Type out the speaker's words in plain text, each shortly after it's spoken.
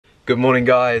Good morning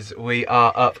guys, we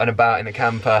are up and about in the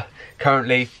camper.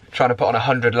 Currently trying to put on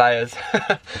 100 layers.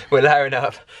 We're layering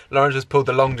up. Lauren just pulled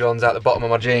the long johns out the bottom of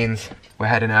my jeans. We're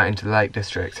heading out into the Lake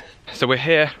District. So we're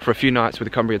here for a few nights with the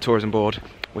Cumbria Tourism Board.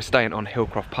 We're staying on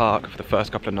Hillcroft Park for the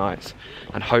first couple of nights,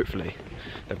 and hopefully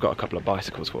they've got a couple of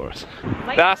bicycles for us.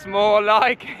 That's more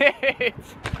like it!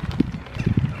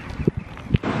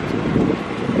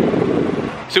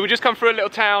 So we just come through a little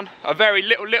town, a very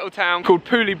little town called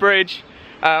Pooley Bridge.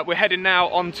 We're heading now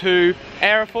onto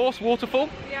Aira Waterfall.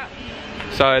 Yeah.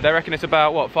 So they reckon it's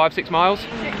about, what, 5-6 miles?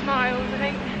 6 miles, I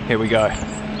think. Here we go.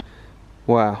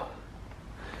 Wow.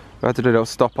 We had to do a little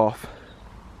stop off.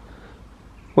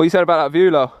 What you said about that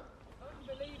view, Lo?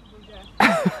 Unbelievable,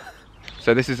 Jeff.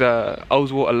 So this is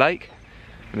Ullswater Lake,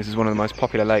 and this is one of the most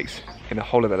popular lakes in the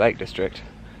whole of the Lake District.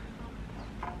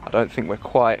 I don't think we're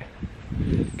quite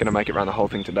gonna make it around the whole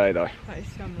thing today though. That is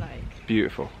some lake.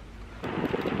 Beautiful.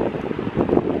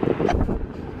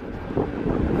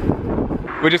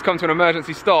 We just come to an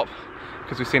emergency stop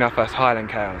because we've seen our first Highland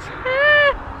cows.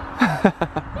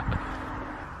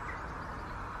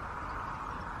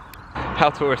 How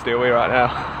touristy are we right now?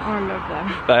 I love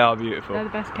them. They are beautiful. They're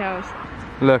the best cows.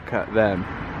 Look at them.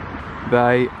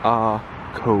 They are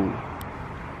cool.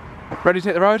 Ready to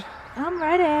hit the road? I'm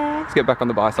ready. Let's get back on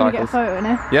the bicycles. Can we get a photo in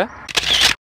here? Yeah?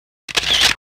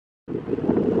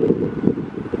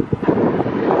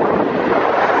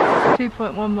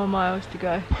 .1 more miles to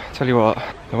go. Tell you what,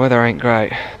 the weather ain't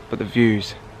great, but the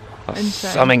views are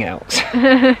insane. something else.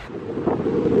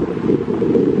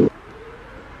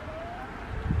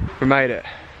 We made it.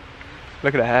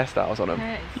 Look at the hairstyles on them.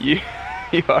 Yes.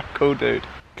 You are a cool dude.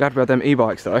 Glad we had them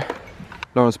e-bikes though.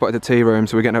 Lauren spotted the tea room,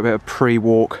 so we're getting a bit of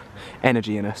pre-walk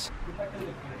energy in us.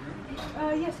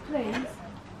 Yes, please.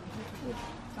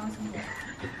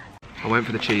 I went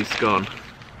for the cheese scone.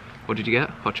 What did you get?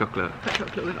 Hot chocolate. Hot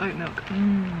chocolate with oat milk.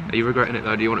 Are you regretting it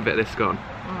though? Do you want a bit of this scone?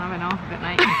 I'm having half of it,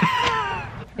 mate.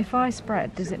 If I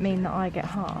spread, does it mean that I get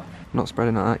half? Not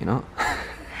spreading like that, you're not.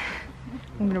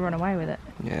 I'm gonna run away with it.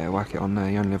 Yeah, whack it on there.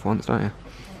 You only live once, don't you?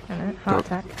 I know, heart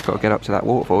attack. Got to get up to that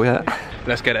waterfall, yeah.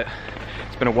 Let's get it.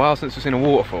 It's been a while since we've seen a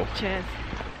waterfall. Cheers.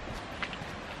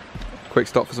 Quick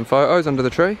stop for some photos under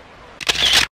the tree.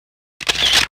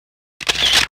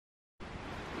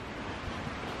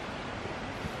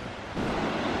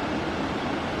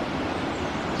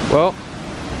 Well,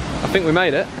 I think we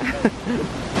made it.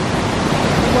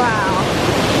 Wow.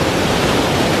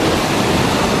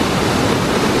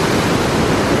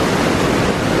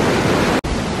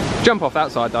 Jump off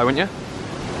that side though, wouldn't you?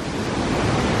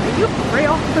 You're free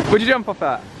off. Would you jump off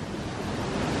that?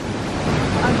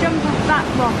 I'll jump off that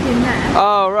rock in there.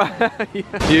 Oh,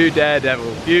 right. You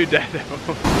daredevil. You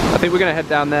daredevil. I think we're going to head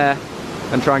down there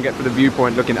and try and get to the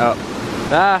viewpoint looking up.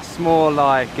 That's more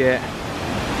like it.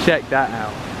 Check that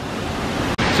out.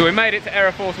 So we made it to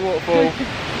Aira Waterfall.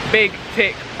 Big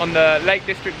tick on the Lake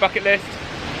District bucket list.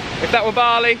 If that were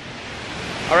Bali,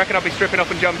 I reckon I'd be stripping off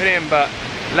and jumping in, but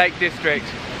Lake District,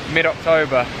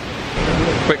 mid-October.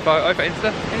 Quick photo for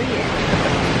Insta. Oh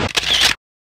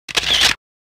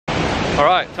yeah.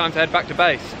 Alright, time to head back to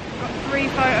base. Got 3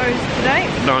 photos today.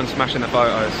 Lauren's smashing the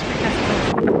photos.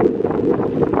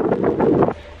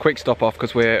 Quick stop off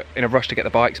because we're in a rush to get the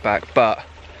bikes back, but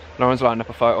Lauren's lined up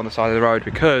a photo on the side of the road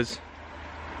because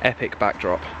epic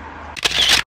backdrop.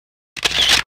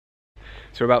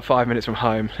 So we're about 5 minutes from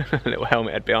home. A little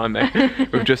helmet head behind me.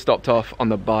 We've just stopped off on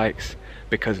the bikes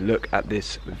because look at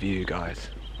this view,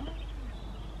 guys.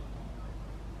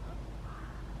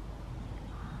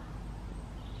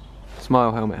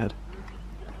 Smile, helmet head.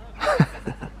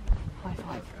 High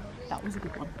five. That was a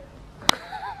good one.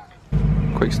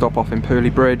 Quick stop off in Pooley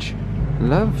Bridge.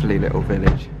 Lovely little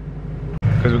village.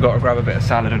 Because we've got to grab a bit of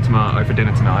salad and tomato for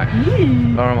dinner tonight.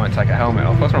 Lauren might take a helmet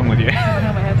off. What's wrong with you?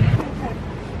 Helmet head.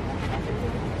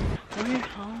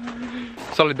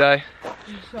 Solid day.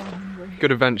 I'm so hungry.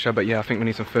 Good adventure, but yeah, I think we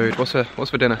need some food. What's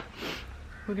for dinner?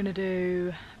 We're gonna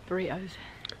do burritos.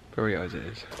 Burritos it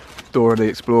is. Dora the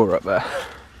Explorer up there.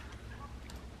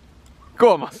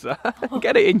 Go on, master.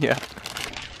 Get it in you.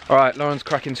 Alright, Lauren's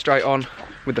cracking straight on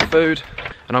with the food,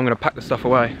 and I'm going to pack the stuff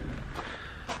away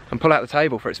and pull out the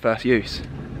table for its first use.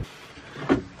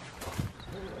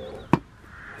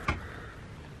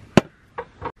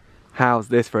 How's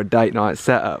this for a date night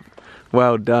setup?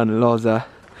 Well done, Lowther.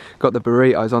 Got the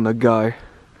burritos on the go.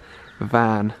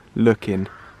 Van looking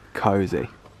cozy.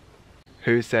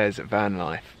 Who says van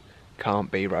life can't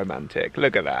be romantic?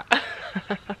 Look at that.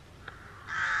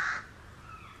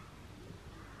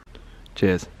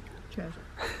 Cheers. Cheers.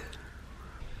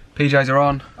 PJs are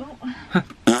on. Oh.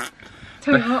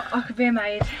 Too hot, I could be a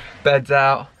maid. Bed's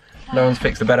out. Lauren's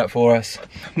fixed the bed up for us.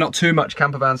 Not too much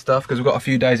campervan stuff because we've got a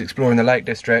few days exploring the Lake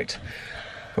District,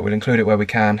 but we'll include it where we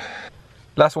can.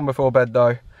 Last one before bed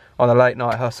though, on a late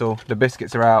night hustle. The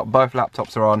biscuits are out, both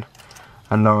laptops are on,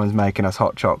 and Lauren's making us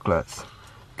hot chocolates.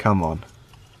 Come on.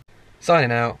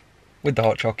 Signing out with the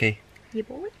hot chockey. Yeah,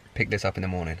 boy. Pick this up in the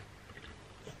morning.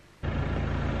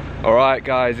 Alright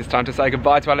guys, it's time to say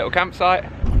goodbye to our little campsite.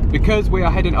 Because we are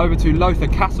heading over to Lowther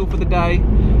Castle for the day,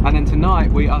 and then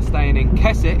tonight we are staying in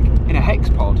Keswick in a hex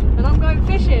pod. And I'm going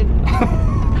fishing.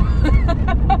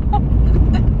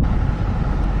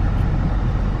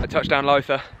 I touched down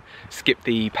Lowther, skipped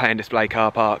the pay and display car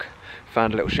park,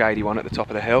 found a little shady one at the top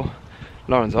of the hill.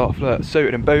 Lauren's off, look,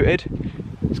 suited and booted.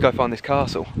 Let's go find this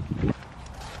castle.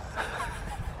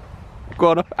 Go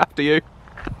on, after you.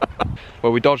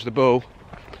 Well, we dodged the bull,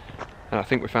 and I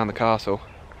think we found the castle.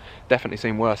 Definitely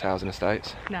seen worse housing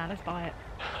estates. Nah, let's buy it.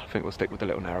 I think we'll stick with the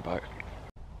little narrowboat.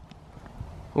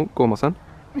 Oh, go on my son.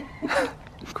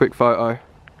 Quick photo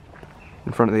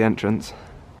in front of the entrance.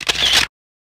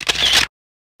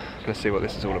 Let's see what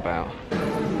this is all about.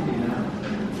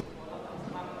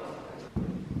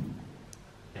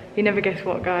 You never guess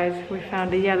what, guys. We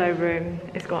found a yellow room.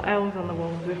 It's got elves on the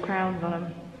walls with crowns on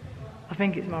them. I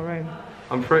think it's my room.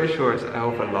 I'm pretty sure it's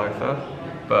elf at Lowther,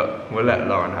 but we'll let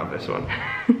Lauren have this one.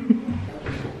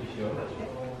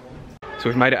 So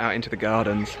we've made it out into the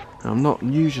gardens. I'm not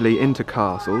usually into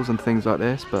castles and things like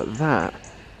this, but that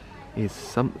is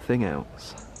something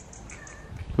else.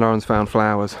 Lauren's found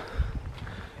flowers.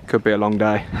 Could be a long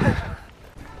day.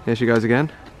 Here she goes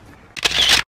again.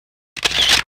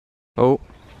 Oh,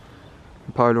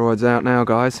 the Polaroid's out now,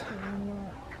 guys.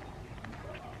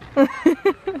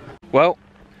 Well,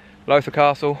 Lowther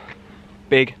Castle,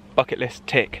 big bucket list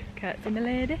tick. Curtsy, my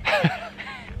lady.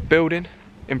 Building,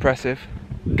 impressive.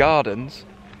 Gardens,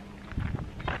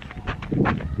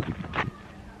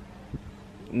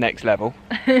 next level.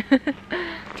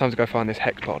 Time to go find this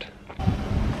hex pod.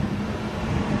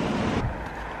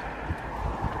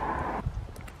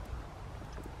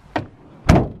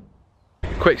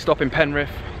 Quick stop in Penrith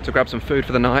to grab some food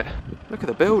for the night. Look at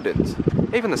the buildings.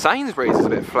 Even the Sainsbury's is a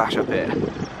bit flash up here.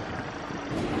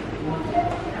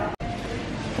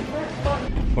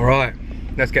 Alright,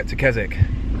 let's get to Keswick.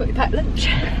 Got your packed lunch.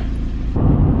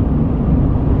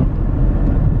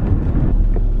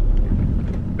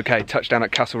 Okay, touchdown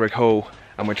at Castlerigg Hall,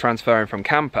 and we're transferring from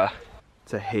camper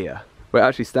to here. We're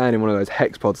actually staying in one of those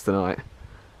hex pods tonight,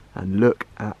 and look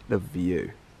at the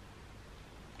view.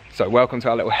 So welcome to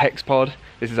our little hex pod.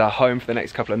 This is our home for the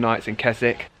next couple of nights in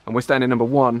Keswick, and we're staying in number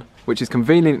 1, which is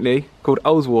conveniently called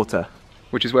Ullswater,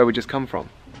 which is where we just come from.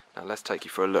 Now let's take you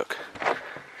for a look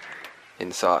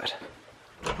inside.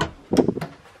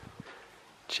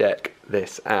 Check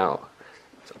this out.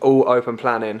 It's all open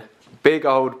planning. Big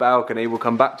old balcony, we'll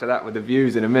come back to that with the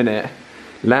views in a minute.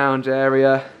 Lounge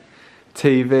area,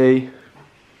 TV,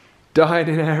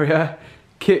 dining area,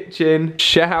 kitchen,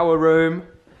 shower room.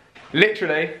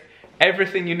 Literally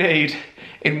everything you need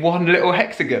in one little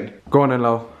hexagon. Go on then,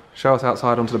 Lowell. Show us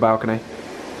outside onto the balcony.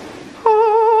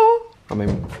 I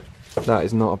mean, that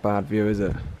is not a bad view, is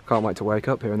it? Can't wait to wake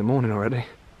up here in the morning already.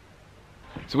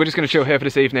 So we're just going to chill here for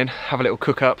this evening, have a little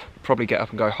cook up, probably get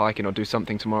up and go hiking or do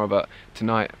something tomorrow, but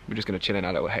tonight we're just going to chill in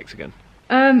our little hexagon.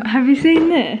 Have you seen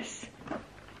this?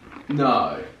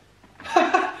 No.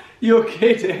 You're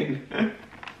kidding.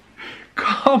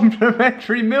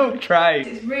 Complimentary milk tray.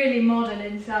 It's really modern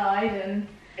inside and...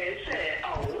 Is it?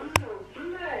 Oh,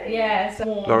 lovely. Yeah, it's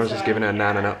warm. Lauren's just giving her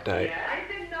nan an update. Yeah, is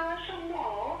it nice and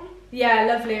warm? Yeah,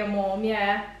 lovely and warm,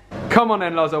 yeah. Come on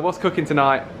then, Loza, what's cooking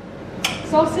tonight?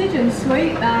 Sausage and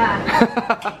sweet there.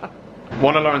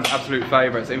 One of Lauren's absolute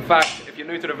favourites. In fact, if you're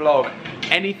new to the vlog,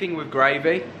 anything with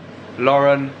gravy,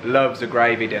 Lauren loves a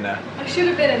gravy dinner. I should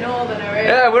have been a northerner, really.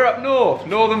 Yeah, we're up north.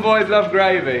 Northern boys love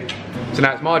gravy. So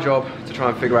now it's my job to try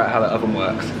and figure out how the oven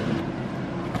works.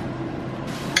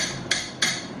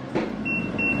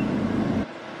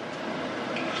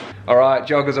 Alright,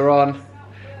 joggers are on.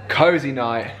 Cozy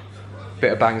night.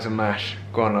 Bit of bangs and mash.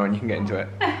 Go on, Lauren, you can get into it.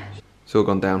 It's all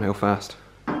gone downhill fast.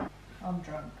 I'm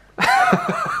drunk.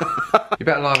 You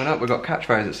better liven up, we've got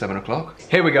catchphrase at 7 o'clock.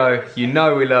 Here we go. You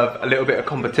know we love a little bit of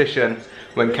competition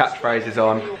when catchphrase is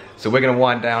on. So we're gonna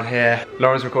wind down here.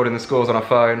 Lauren's recording the scores on her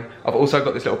phone. I've also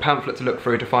got this little pamphlet to look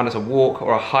through to find us a walk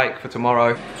or a hike for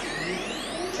tomorrow.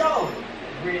 So,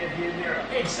 rear view mirror.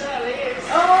 It certainly is.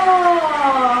 Oh,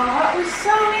 that was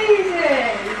so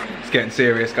easy. It's getting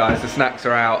serious, guys. The snacks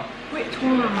are out. Which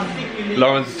one?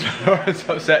 Lauren's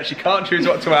upset. She can't choose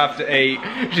what to have to eat.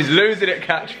 She's losing at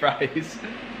catchphrase.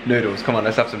 Noodles. Come on,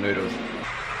 let's have some noodles.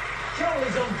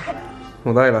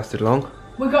 Well, they lasted long.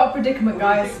 We've got a predicament,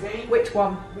 guys. Which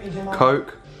one?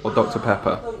 Coke or Dr.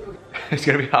 Pepper? It's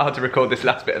going to be hard to record this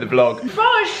last bit of the vlog. Throw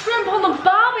a shrimp on the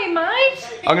barbie,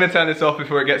 mate! I'm going to turn this off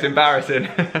before it gets embarrassing.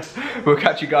 We'll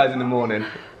catch you guys in the morning.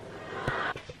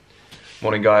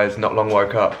 Morning guys, not long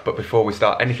woke up, but before we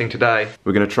start anything today,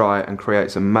 we're going to try and create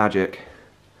some magic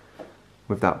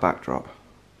with that backdrop.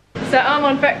 So I'm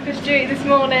on breakfast duty this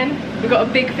morning. We've got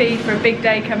a big feed for a big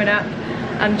day coming up,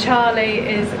 and Charlie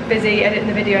is busy editing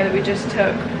the video that we just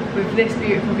took with this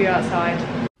beautiful view outside.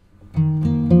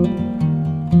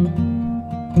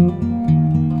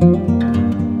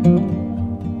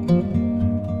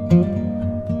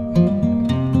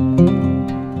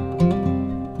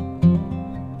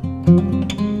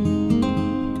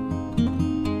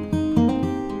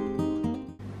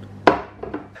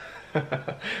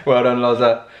 Well done,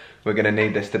 Lowther. We're going to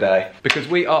need this today because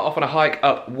we are off on a hike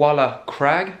up Walla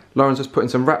Crag. Lauren's just putting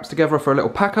some wraps together for a little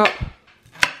pack up.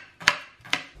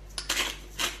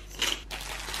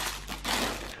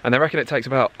 And they reckon it takes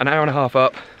about an hour and a half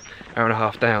up, hour and a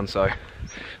half down, so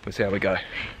we'll see how we go.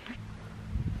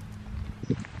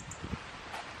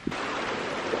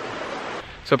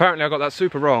 So apparently I got that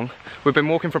super wrong. We've been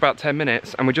walking for about 10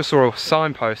 minutes and we just saw a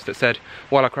signpost that said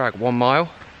Walla Crag 1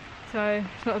 mile. So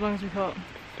it's not as long as we thought.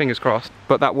 Fingers crossed.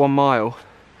 But that 1 mile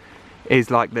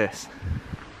is like this.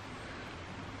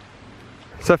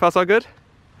 So far so good?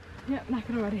 Yep,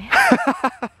 knackered already.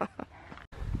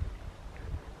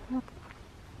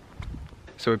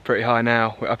 So we're pretty high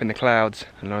now, we're up in the clouds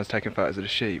and Lauren's taking photos of the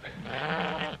sheep.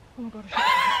 Oh my god.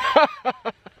 Oh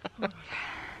my god.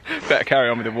 Better carry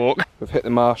on with the walk. We've hit the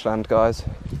marshland, guys.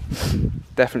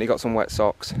 Definitely got some wet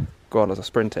socks. Go on, as I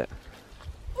sprint it.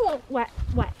 Oh, wet,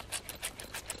 wet.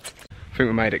 I think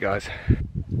we made it, guys.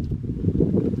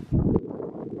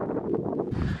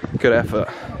 Good effort.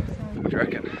 What do you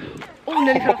reckon? Oh,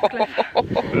 nearly fell off the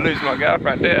cliff. Lose my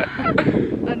girlfriend here.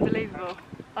 Unbelievable.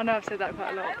 I know I've said that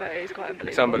quite a lot, but it is quite unbelievable.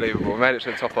 It's unbelievable. We made it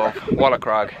to the top of Walla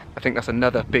Crag. I think that's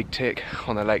another big tick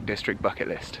on the Lake District bucket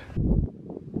list.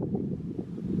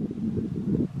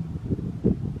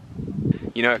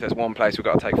 You know, if there's one place we've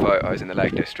got to take photos in the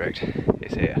Lake District,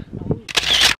 it's here.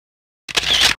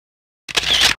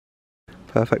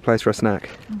 Perfect place for a snack.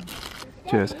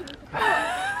 Cheers.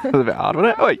 That was a bit hard,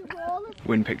 wasn't it? Oi.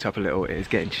 Wind picked up a little, it is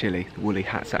getting chilly. The woolly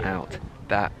hats are out.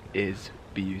 That is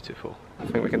beautiful. I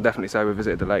think we can definitely say we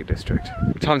visited the Lake District.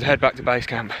 Time to head back to base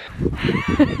camp.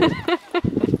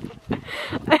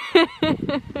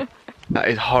 That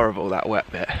is horrible, that wet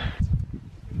bit.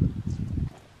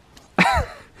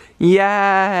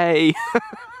 Yay!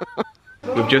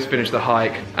 We've just finished the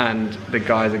hike and the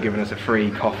guys are giving us a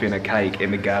free coffee and a cake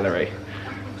in the gallery.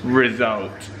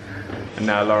 Result. And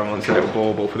now Lauren wants a little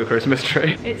bauble for the Christmas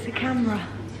tree. It's the camera.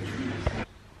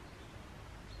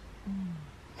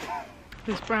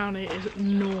 This brownie is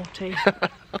naughty.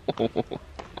 Oh,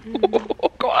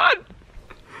 go on!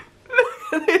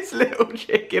 Look at this little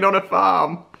chicken on a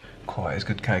farm. Quite as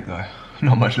good cake though.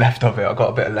 Not much left of it. I got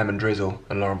a bit of lemon drizzle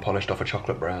and Lauren polished off a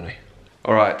chocolate brownie.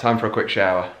 Alright, time for a quick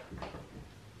shower.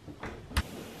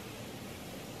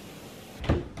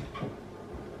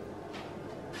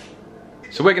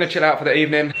 So we're going to chill out for the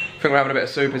evening. I think we're having a bit of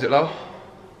soup, is it, Lo?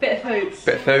 Bit of hoops.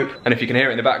 Bit of soup. And if you can hear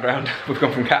it in the background, we've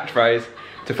gone from catchphrase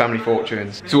to family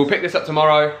fortunes. So we'll pick this up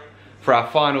tomorrow for our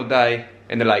final day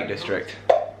in the Lake District.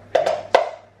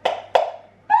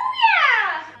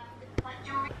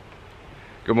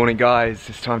 Good morning guys,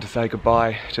 it's time to say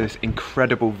goodbye to this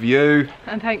incredible view.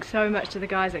 And thanks so much to the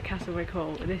guys at Castlerigg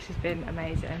Hall, this has been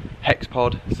amazing.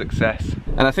 Hexpod success.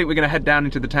 And I think we're going to head down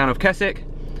into the town of Keswick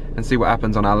and see what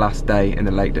happens on our last day in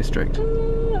the Lake District.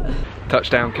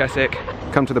 Touchdown Keswick.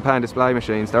 Come to the pay and display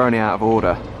machines, they're only out of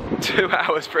order. 2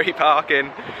 hours free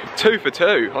parking, 2 for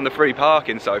 2 on the free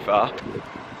parking so far.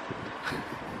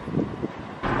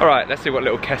 Alright, let's see what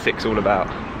little Keswick's all about.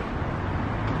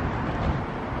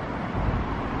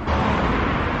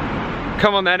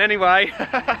 Come on then, anyway.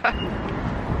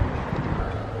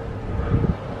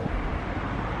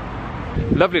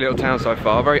 Lovely little town so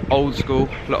far, very old school,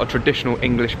 a lot of traditional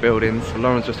English buildings.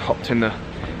 Lauren's just hopped in the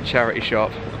charity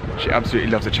shop. She absolutely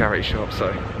loves a charity shop, so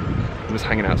I'm just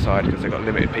hanging outside because they've got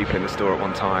limited people in the store at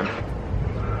one time.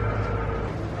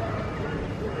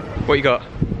 What you got?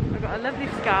 I've got a lovely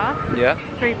scarf. Yeah.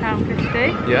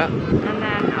 £3.50. Yeah. And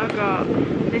then I've got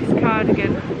this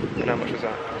cardigan. And how much was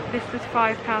that? This was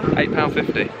 £5.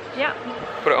 £8.50. Yep.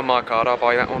 Put it on my card, I'll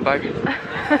buy you that one, baby.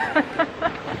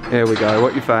 Here we go,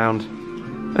 what you found.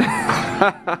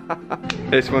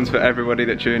 This one's for everybody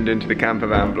that tuned into the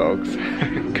campervan vlogs.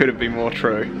 Couldn't be more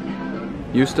true.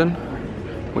 Houston,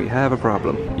 we have a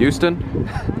problem. Houston,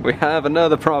 we have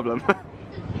another problem.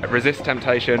 resist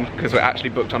temptation because we're actually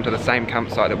booked onto the same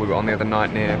campsite that we were on the other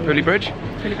night near Pooley Bridge.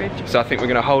 Pooley Bridge. So I think we're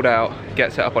gonna hold out,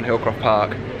 get set up on Hillcroft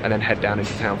Park, and then head down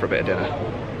into town for a bit of dinner.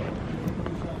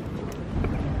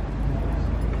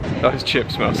 Those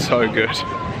chips smell so good.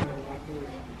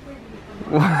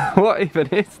 What even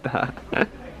is that?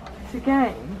 It's a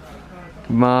game.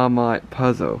 Marmite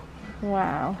puzzle.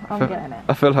 Wow, I'm getting it.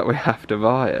 I feel like we have to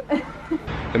buy it.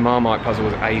 The Marmite puzzle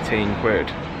was 18 quid.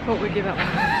 What would we give that one?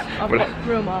 I've got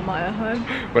real Marmite at home.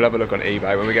 We'll have a look on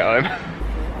eBay when we get home.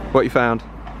 What you found?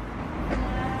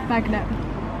 Magnet.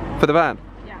 For the van?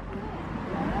 Yeah.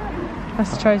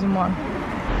 That's the chosen one.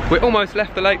 We almost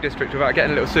left the Lake District without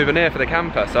getting a little souvenir for the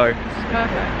camper, so... It's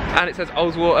perfect. And it says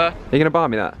Ullswater. Are you going to buy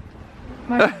me that?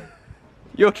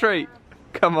 Your treat.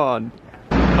 Come on.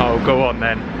 Oh, go on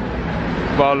then.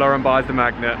 While Lauren buys the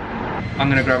magnet. I'm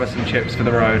going to grab us some chips for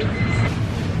the road. What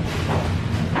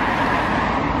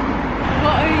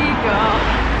have you got?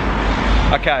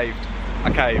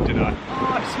 I caved, didn't I?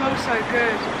 Oh, it smells so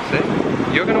good.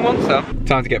 See? You're going to want some.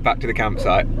 Time to get back to the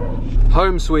campsite.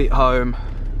 Home sweet home.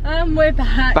 And we're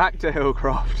back. Back to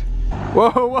Hillcroft.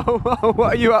 Whoa, whoa, whoa,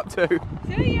 what are you up to?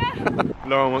 See ya.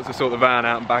 Lauren wants to sort the van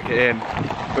out and back it in,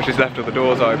 but she's left all the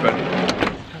doors open.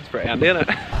 That's pretty handy, isn't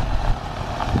it?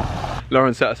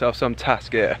 Lauren set herself some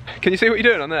task here. Can you see what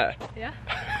you're doing on there? Yeah.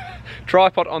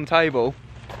 Tripod on table.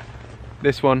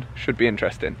 This one should be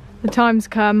interesting. The time's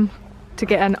come to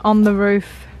get an on the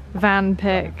roof van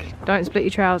pic. Don't split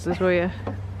your trousers, will you?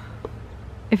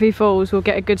 If he falls, we'll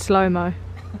get a good slow-mo.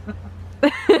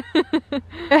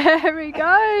 There he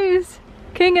goes!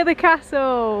 King of the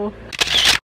castle!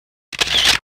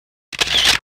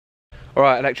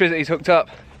 Alright, electricity's hooked up.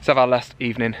 Let's have our last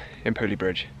evening in Pooley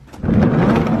Bridge.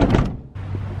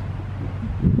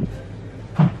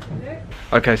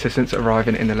 Okay, so since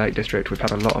arriving in the Lake District, we've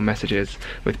had a lot of messages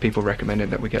with people recommending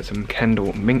that we get some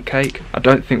Kendal mint cake. I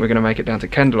don't think we're going to make it down to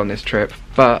Kendal on this trip,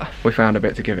 but we found a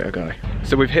bit to give it a go.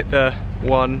 So we've hit the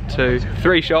 1, 2,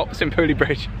 3 shops in Pooley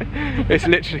Bridge. It's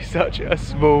literally such a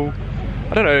small,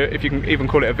 I don't know if you can even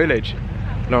call it a village.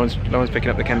 Lauren's picking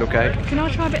up the Kendal cake. Can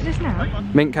I try a bit of this now?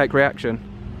 Mint cake reaction.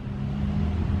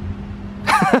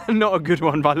 Not a good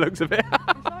one by the looks of it.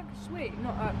 It's like sweet,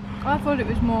 not a... I thought it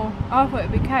was more... I thought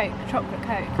it'd be cake, chocolate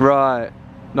cake. Right.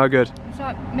 No good. It's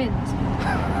like mint.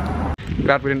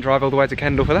 Glad we didn't drive all the way to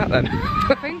Kendal for that then.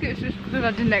 I think it's just because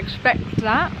I didn't expect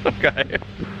that. Okay.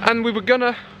 And we were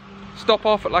gonna stop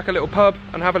off at like a little pub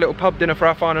and have a little pub dinner for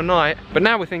our final night, but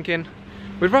now we're thinking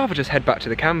we'd rather just head back to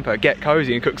the camper, get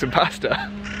cozy and cook some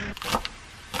pasta.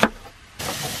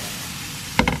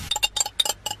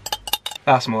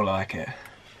 That's more like it.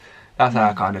 That's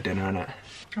our kind of dinner, isn't it?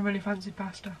 I really fancy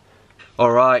pasta.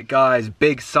 Alright guys,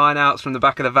 big sign outs from the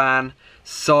back of the van.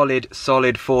 Solid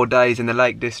 4 days in the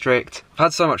Lake District. I've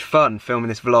had so much fun filming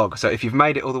this vlog, so if you've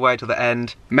made it all the way to the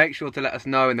end, make sure to let us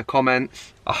know in the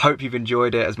comments. I hope you've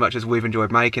enjoyed it as much as we've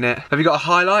enjoyed making it. Have you got a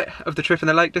highlight of the trip in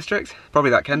the Lake District?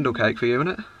 Probably that Kendal cake for you,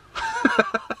 isn't it?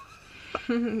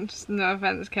 Just no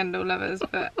offence, Kendal lovers,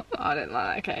 but I didn't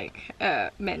like that cake.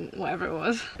 Mint, whatever it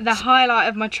was. The highlight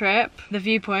of my trip, the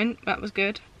viewpoint, that was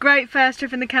good. Great first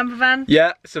trip in the camper van.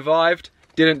 Yeah, survived.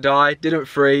 Didn't die, didn't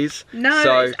freeze. No,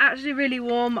 so, it's actually really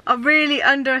warm. I really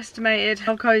underestimated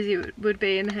how cosy it would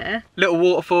be in here. Little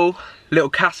waterfall, little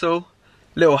castle,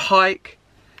 little hike.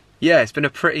 Yeah, it's been a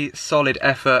pretty solid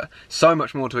effort. So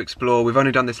much more to explore. We've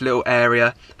only done this little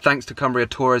area. Thanks to Cumbria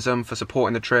Tourism for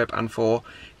supporting the trip and for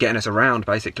getting us around,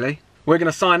 basically. We're going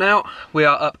to sign out. We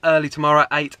are up early tomorrow at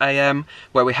 8 AM,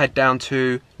 where we head down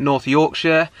to North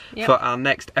Yorkshire for our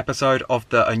next episode of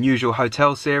the Unusual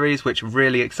Hotel series, which we're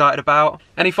really excited about.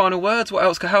 Any final words? What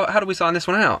else? How do we sign this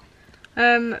one out?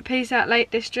 Peace out,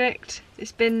 Lake District.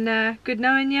 It's been good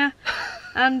knowing you.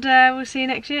 And we'll see you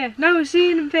next year. No, we'll see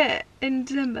you in a bit, in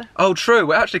December. Oh, true.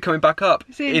 We're actually coming back up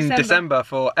in December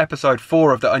for episode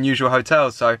 4 of the Unusual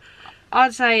Hotels. So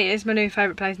I'd say it's my new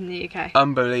favourite place in the UK.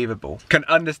 Unbelievable. Can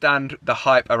understand the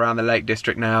hype around the Lake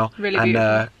District now. Really beautiful.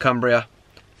 And Cumbria,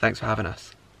 thanks for having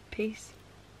us. Peace.